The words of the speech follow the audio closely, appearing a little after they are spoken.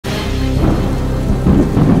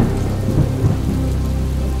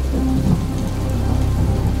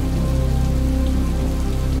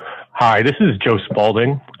Hi, this is Joe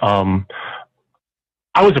Spaulding. I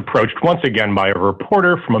was approached once again by a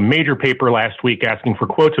reporter from a major paper last week asking for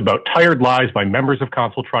quotes about tired lies by members of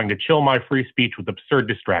council trying to chill my free speech with absurd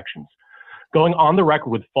distractions. Going on the record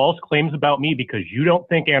with false claims about me because you don't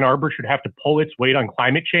think Ann Arbor should have to pull its weight on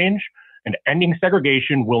climate change and ending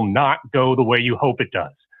segregation will not go the way you hope it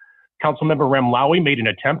does. Councilmember Remlawi made an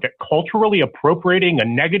attempt at culturally appropriating a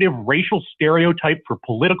negative racial stereotype for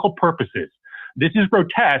political purposes. This is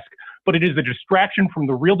grotesque, but it is a distraction from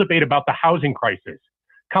the real debate about the housing crisis.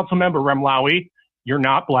 Councilmember Remlawi, you're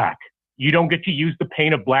not black. You don't get to use the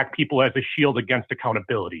pain of black people as a shield against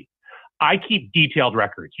accountability. I keep detailed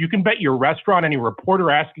records. You can bet your restaurant any reporter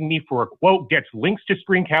asking me for a quote gets links to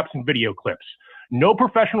screen caps and video clips. No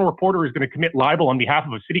professional reporter is going to commit libel on behalf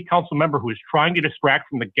of a city council member who is trying to distract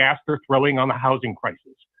from the gas they're throwing on the housing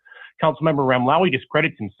crisis. Councilmember Remlawi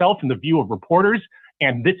discredits himself in the view of reporters,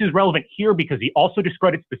 and this is relevant here because he also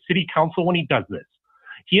discredits the city council when he does this.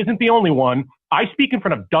 He isn't the only one. I speak in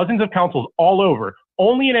front of dozens of councils all over.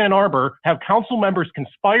 Only in Ann Arbor have council members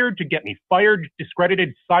conspired to get me fired,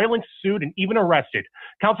 discredited, silenced, sued, and even arrested.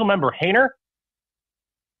 Councilmember Hayner,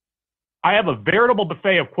 I have a veritable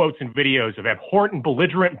buffet of quotes and videos of abhorrent and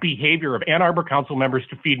belligerent behavior of Ann Arbor council members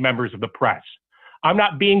to feed members of the press. I'm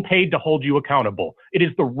not being paid to hold you accountable. It is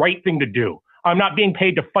the right thing to do. I'm not being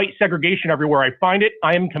paid to fight segregation everywhere I find it.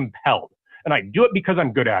 I am compelled, and I do it because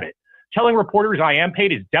I'm good at it. Telling reporters I am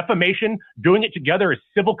paid is defamation. Doing it together is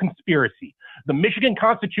civil conspiracy. The Michigan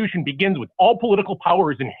Constitution begins with all political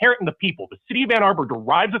power is inherent in the people. The city of Ann Arbor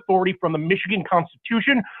derives authority from the Michigan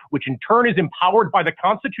Constitution, which in turn is empowered by the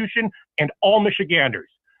Constitution and all Michiganders.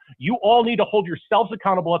 You all need to hold yourselves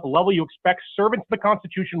accountable at the level you expect servants of the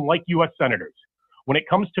Constitution like U.S. senators. When it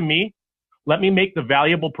comes to me, let me make the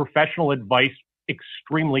valuable professional advice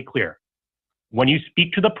extremely clear. When you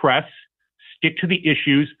speak to the press, stick to the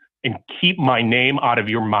issues and keep my name out of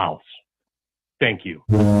your mouths. Thank you.